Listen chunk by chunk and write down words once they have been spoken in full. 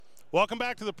Welcome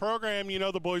back to the program. You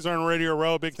know the boys are on Radio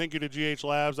Row. Big thank you to GH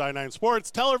Labs, I-9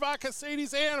 Sports, Teller Vodka,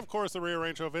 Sadie's, and, of course, the Rio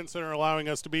Rancho Event Center allowing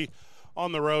us to be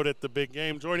on the road at the big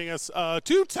game. Joining us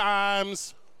 2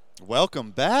 times.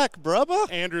 Welcome back, brother.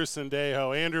 Andrew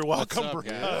Sendejo. Andrew, welcome, What's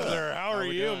up, brother. How are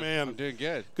you, doing? man? I'm doing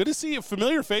good. Good to see you.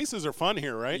 Familiar faces are fun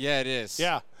here, right? Yeah, it is.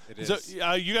 Yeah. It is.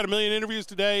 So you got a million interviews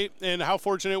today, and how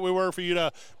fortunate we were for you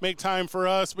to make time for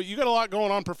us. But you got a lot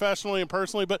going on professionally and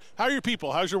personally. But how are your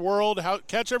people? How's your world?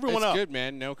 Catch everyone up. It's good,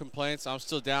 man. No complaints. I'm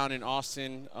still down in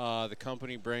Austin. The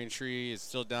company Braintree is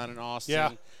still down in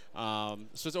Austin. Yeah.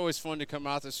 So it's always fun to come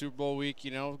out to Super Bowl week,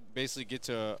 basically get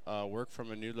to work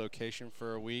from a new location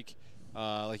for a week.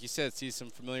 Like you said, see some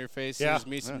familiar faces,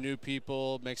 meet some new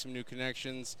people, make some new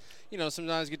connections.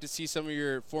 Sometimes get to see some of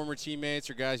your former teammates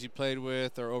or guys you played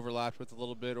with or overlapped with a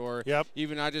little bit. Or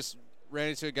even I just ran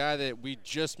into a guy that we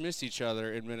just missed each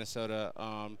other in Minnesota.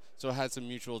 So I had some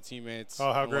mutual teammates.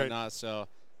 Oh, how and great. whatnot. So,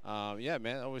 yeah,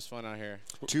 man, always fun out here.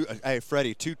 Hey,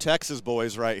 Freddie, 2 Texas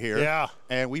boys right here. Yeah.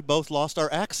 And we both lost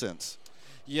our accents.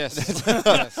 Yes.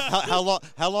 Yes.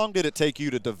 How long did it take you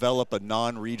to develop a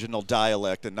non-regional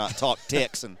dialect and not talk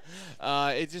Texan?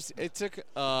 It took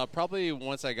probably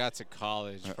once I got to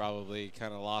college, probably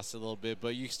kind of lost a little bit.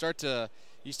 But you start to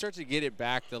get it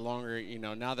back the longer,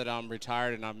 now that I'm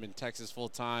retired and I'm in Texas full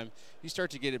time, you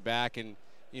start to get it back. And,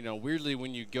 weirdly,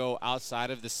 when you go outside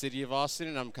of the city of Austin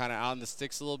and I'm kind of out in the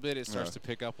sticks a little bit, it starts to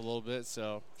pick up a little bit.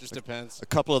 So just depends. A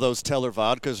couple of those Teller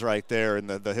vodkas right there, and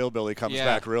the hillbilly comes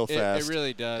back real fast. It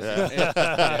really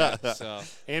does. So.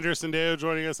 Andrew Sendejo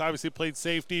joining us. Obviously played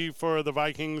safety for the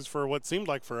Vikings for what seemed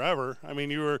like forever. I mean,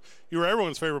 you were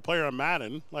everyone's favorite player on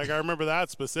Madden. Like, I remember that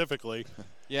specifically.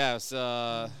 Yeah,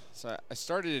 so I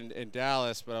started in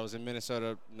Dallas, but I was in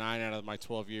Minnesota 9 out of my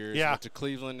 12 years. Yeah. Went to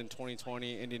Cleveland in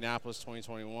 2020, Indianapolis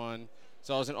 2021.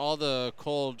 So I was in all the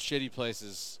cold, shitty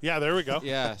places. Yeah, there we go.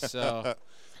 Yeah, so.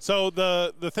 So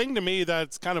the thing to me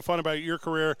that's kind of fun about your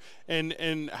career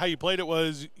and how you played it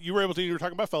was you were able to, you were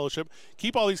talking about fellowship,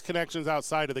 keep all these connections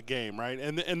outside of the game, right?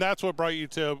 And that's what brought you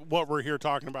to what we're here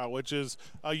talking about, which is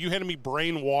you handed me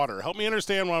Brain Water. Help me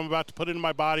understand what I'm about to put into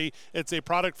my body. It's a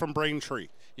product from Braintree.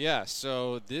 Yeah,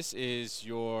 so this is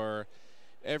your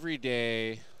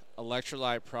everyday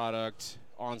electrolyte product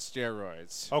on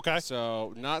steroids. Okay.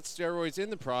 So not steroids in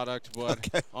the product,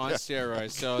 but on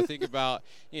steroids. So think about,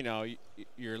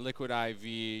 your liquid IV,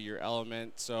 your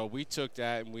element. So we took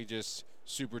that and we just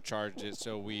supercharged it.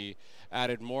 So we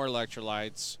added more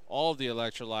electrolytes, all of the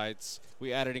electrolytes.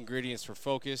 We added ingredients for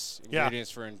focus,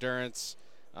 ingredients for endurance,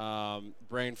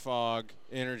 brain fog,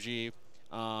 energy.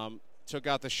 Took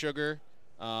out the sugar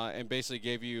and basically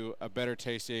gave you a better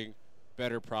tasting,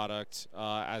 better product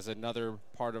as another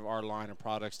part of our line of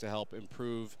products to help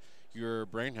improve your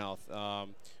brain health.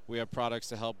 We have products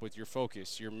to help with your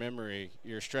focus, your memory,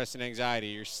 your stress and anxiety,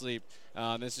 your sleep.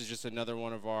 This is just another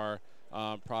one of our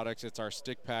products. It's our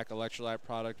stick pack electrolyte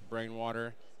product, Brain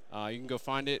Water. You can go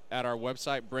find it at our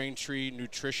website,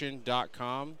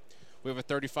 braintreenutrition.com. We have a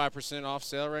 35% off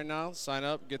sale right now. Sign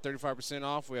up, get 35%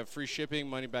 off. We have free shipping,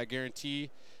 money back guarantee.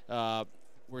 We're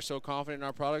so confident in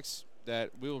our products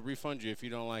that we will refund you if you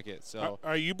don't like it. So, All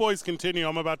right, you boys continue.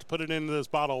 I'm about to put it into this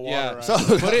bottle of water. Yeah, Right? so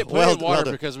put it in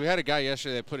water because we had a guy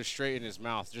yesterday that put it straight in his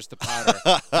mouth, just the powder.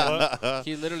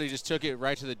 He literally just took it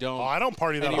right to the dome. Oh, I don't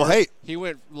party that hard. He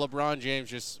went LeBron James,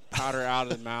 just powder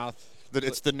out of the mouth.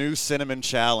 It's the new cinnamon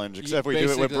challenge, except we do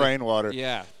it with Brain Water.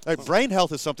 Yeah. Hey, brain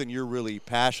health is something you're really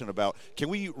passionate about. Can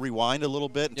we rewind a little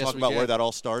bit and talk about where that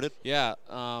all started? Yeah.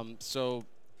 So,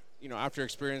 after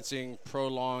experiencing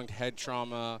prolonged head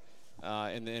trauma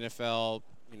in the NFL,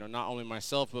 not only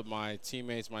myself but my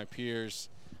teammates, my peers,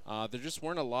 there just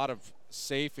weren't a lot of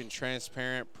safe and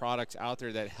transparent products out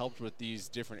there that helped with these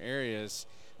different areas.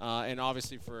 And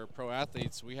obviously for pro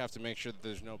athletes, we have to make sure that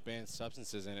there's no banned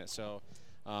substances in it. So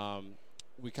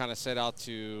we kind of set out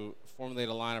to formulate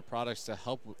a line of products to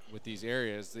help with these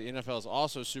areas. The NFL is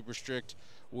also super strict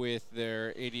with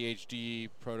their ADHD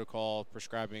protocol,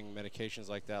 prescribing medications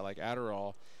like that, like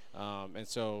Adderall. And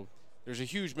so there's a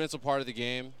huge mental part of the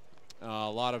game, a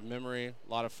lot of memory,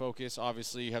 a lot of focus.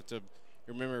 Obviously, you have to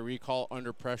your memory recall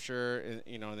under pressure,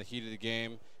 in the heat of the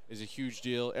game is a huge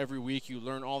deal. Every week you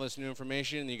learn all this new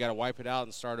information, and you got to wipe it out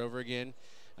and start over again.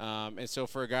 And so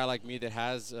for a guy like me that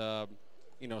has,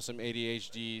 some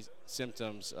ADHD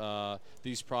symptoms,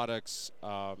 these products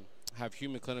have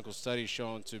human clinical studies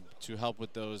shown to help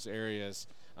with those areas.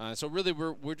 So really,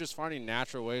 we're just finding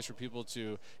natural ways for people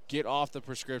to get off the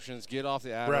prescriptions, get off the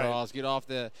Adderalls, get off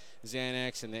the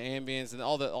Xanax and the Ambiens and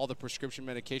all the prescription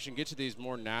medication, get to these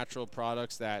more natural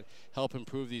products that help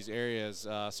improve these areas.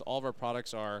 So all of our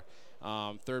products are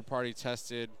third-party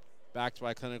tested, backed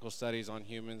by clinical studies on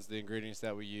humans, the ingredients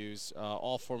that we use,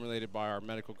 all formulated by our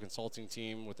medical consulting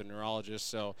team with a neurologist.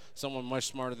 So someone much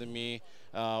smarter than me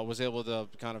was able to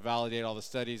kind of validate all the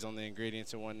studies on the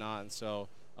ingredients and whatnot. And so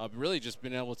I've really just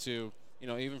been able to,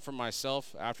 even for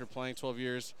myself, after playing 12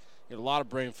 years, a lot of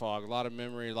brain fog, a lot of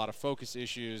memory, a lot of focus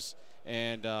issues,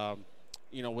 and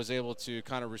was able to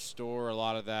kind of restore a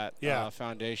lot of that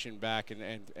foundation back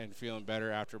and feeling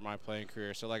better after my playing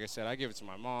career. So like I said, I give it to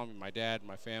my mom, my dad,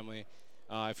 my family.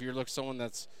 If you're someone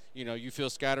that's, you feel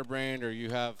scatterbrained, or you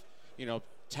have,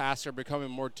 tasks are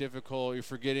becoming more difficult, you're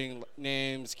forgetting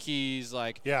names, keys,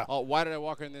 oh, why did I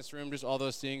walk in this room, just all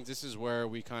those things. This is where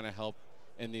we kind of help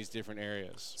in these different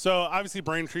areas. So obviously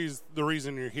Braintree's the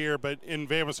reason you're here, but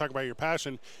Van was talking about your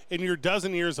passion. In your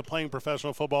dozen years of playing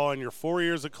professional football, and your 4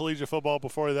 years of collegiate football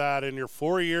before that, and your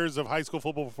 4 years of high school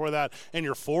football before that, and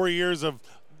your 4 years of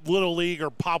Little League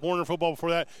or Pop Warner football before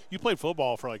that, you played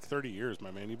football for 30 years, my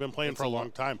man. You've been playing for a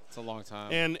long time. It's a long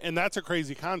time. And that's a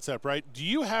crazy concept, right? Do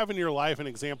you have in your life an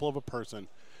example of a person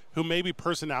who maybe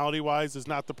personality-wise is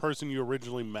not the person you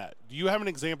originally met? Do you have an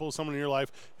example of someone in your life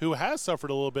who has suffered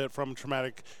a little bit from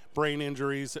traumatic brain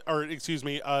injuries, or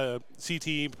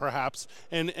CTE perhaps,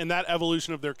 and that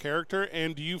evolution of their character?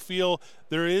 And do you feel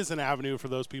there is an avenue for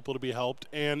those people to be helped?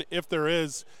 And if there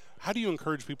is, how do you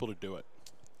encourage people to do it?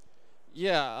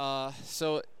 Yeah,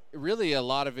 so really a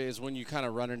lot of it is when you kind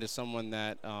of run into someone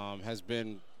that has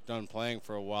been done playing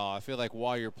for a while. I feel like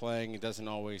while you're playing, it doesn't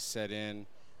always set in.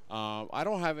 I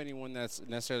don't have anyone that's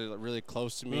necessarily really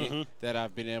close to me that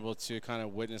I've been able to kind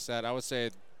of witness that. I would say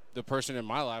the person in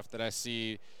my life that I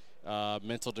see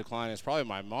mental decline is probably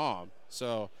my mom.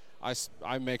 So I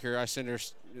send her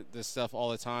this stuff all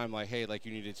the time, hey,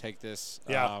 you need to take this.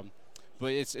 Yeah.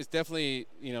 But it's definitely,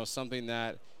 something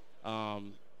that,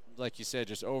 like you said,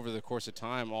 just over the course of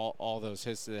time, all those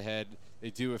hits to the head, they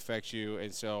do affect you.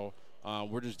 And so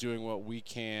we're just doing what we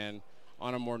can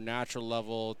on a more natural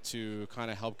level to kind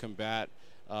of help combat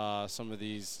some of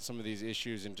these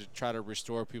issues, and to try to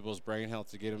restore people's brain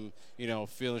health, to get them,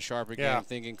 feeling sharp again,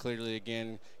 thinking clearly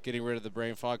again, getting rid of the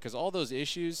brain fog, because all those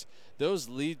issues, those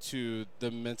lead to the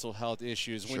mental health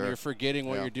issues. When you're forgetting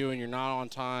what you're doing, you're not on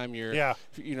time, you're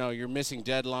missing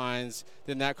deadlines,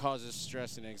 then that causes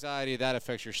stress and anxiety. That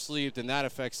affects your sleep, then that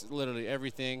affects literally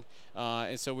everything.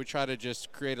 And so we try to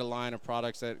just create a line of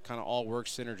products that kind of all work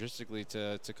synergistically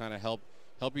to kind of help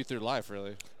you through life,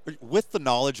 really. With the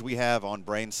knowledge we have on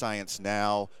brain science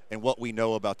now and what we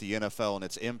know about the NFL and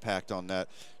its impact on that,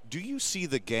 do you see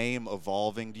the game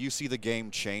evolving? Do you see the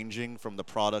game changing from the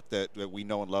product that we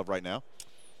know and love right now?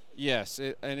 Yes,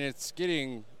 and it's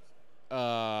getting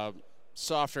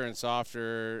softer and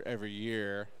softer every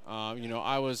year.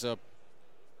 I was an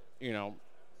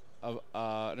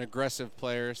aggressive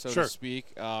player, so to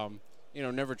speak.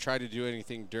 Never tried to do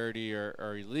anything dirty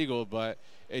or illegal, but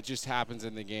it just happens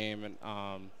in the game. And,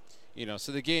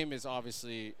 so the game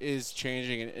is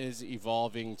changing and is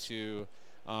evolving to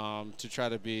try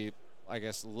to be, I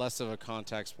guess, less of a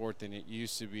contact sport than it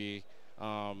used to be.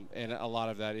 And a lot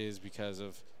of that is because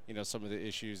of, some of the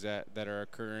issues that are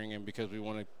occurring, and because we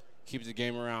want to keep the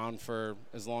game around for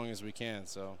as long as we can.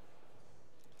 So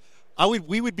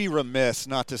we would be remiss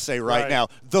not to say right now,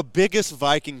 the biggest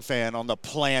Viking fan on the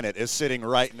planet is sitting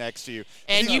right next to you.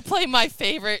 And you play my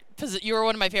favorite, you were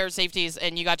one of my favorite safeties,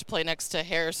 and you got to play next to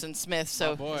Harrison Smith.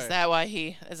 So is that why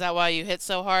you hit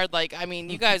so hard?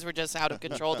 You guys were just out of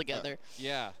control together.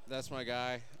 Yeah, that's my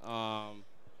guy.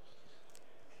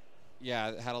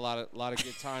 Had a lot of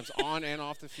good times on and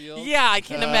off the field. Yeah, I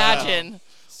can imagine.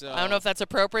 So I don't know if that's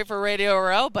appropriate for Radio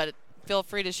Row, but feel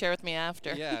free to share with me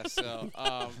after. Yeah, so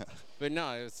but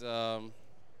no, it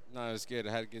was good.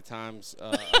 I had good times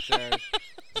up there.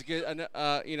 It's good. And,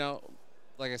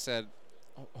 like I said,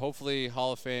 hopefully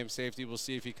Hall of Fame safety. We'll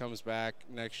see if he comes back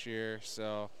next year.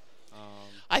 So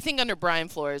I think under Brian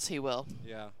Flores he will.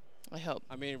 Yeah. I hope.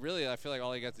 I mean, really, I feel like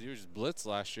all he got to do was just blitz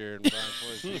last year in Brian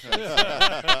Flores'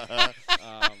 defense.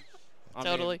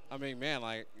 Totally.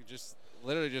 Just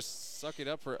literally just suck it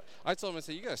up I told him, I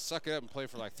said, you got to suck it up and play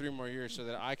for 3 more years so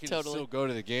that I can still go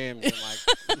to the games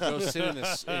and go sit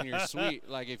in your suite.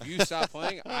 If you stop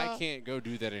playing, I can't go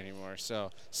do that anymore.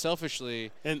 So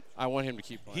selfishly, I want him to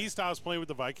keep playing. He stops playing with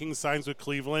the Vikings, signs with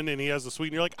Cleveland, and he has a suite.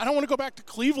 And you're like, I don't want to go back to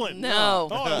Cleveland. No.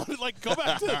 I want to go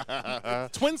back to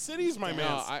Twin Cities, my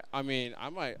man.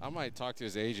 I might talk to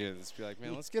his agent and be like,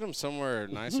 man, let's get him somewhere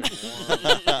nicer.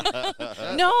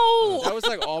 No. That was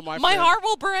all my heart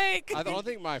will break. don't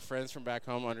think my friends from back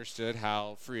home understood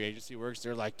how free agency works.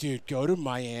 They're like, dude, go to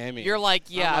Miami. You're like,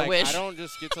 yeah, like, I wish. I don't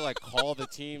just get to, like, call the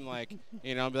team, like,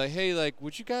 you know, be like, hey, like,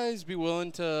 would you guys be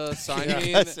willing to sign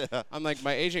me? I'm like,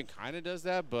 my agent kind of does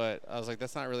that, but I was like,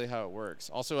 that's not really how it works.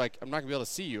 Also, like, I'm not going to be able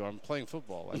to see you. I'm playing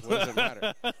football. Like, what does it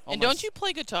matter? And don't you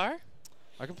play guitar?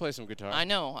 I can play some guitar. I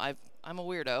know. I'm a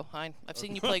weirdo. I've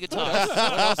seen you play guitar. What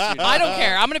else do you do? I don't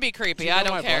care. I'm going to be creepy. Do you know I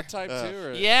don't my care. blood type too,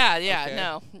 or? Yeah, Okay.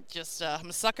 no. Just I'm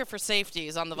a sucker for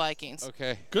safeties on the Vikings.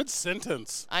 Okay. Good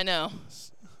sentence. I know.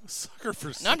 Sucker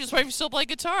for No, I'm just waiting for you to still play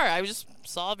guitar. I just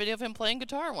saw a video of him playing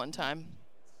guitar one time.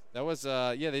 That was,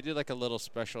 yeah, they did like a little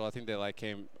special. I think they like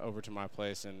came over to my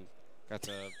place and got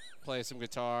to play some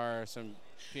guitar, some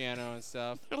piano and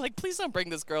stuff. They're like, please don't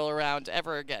bring this girl around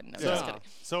ever again. No, just kidding.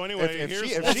 So anyway,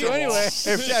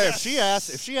 if she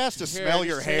asks to smell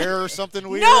your hair or something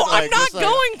weird. No, like, I'm not just like-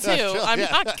 going to. I'm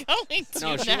not going to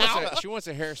No, now. she wants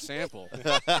a hair sample.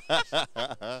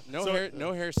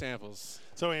 No hair samples.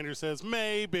 So Andrew says,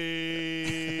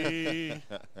 maybe.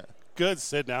 Good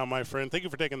sit down, my friend. Thank you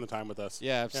for taking the time with us.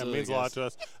 Yeah, absolutely. It means a lot to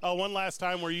us. One last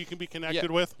time where you can be connected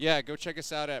with. Yeah, go check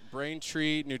us out at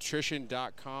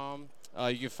BraintreeNutrition.com.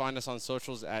 You can find us on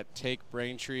socials at Take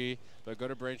Braintree. But go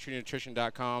to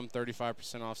BraintreeNutrition.com,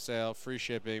 35% off sale, free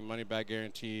shipping, money back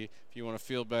guarantee. If you want to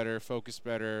feel better, focus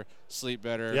better, sleep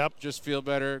better, just feel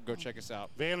better, go check us out.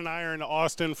 Van and I are in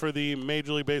Austin for the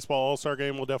Major League Baseball All-Star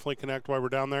Game. We'll definitely connect while we're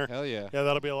down there. Hell yeah. Yeah,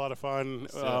 that'll be a lot of fun.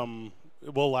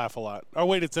 We'll laugh a lot. Oh,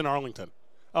 wait, it's in Arlington.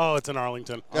 Oh, it's in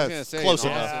Arlington. I was gonna say close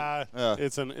enough. Yeah,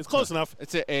 it's close enough.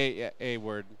 It's a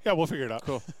word. Yeah, we'll figure it out.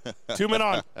 Cool. 2 Men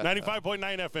On, 95.9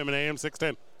 FM and AM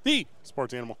 610. The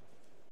Sports Animal.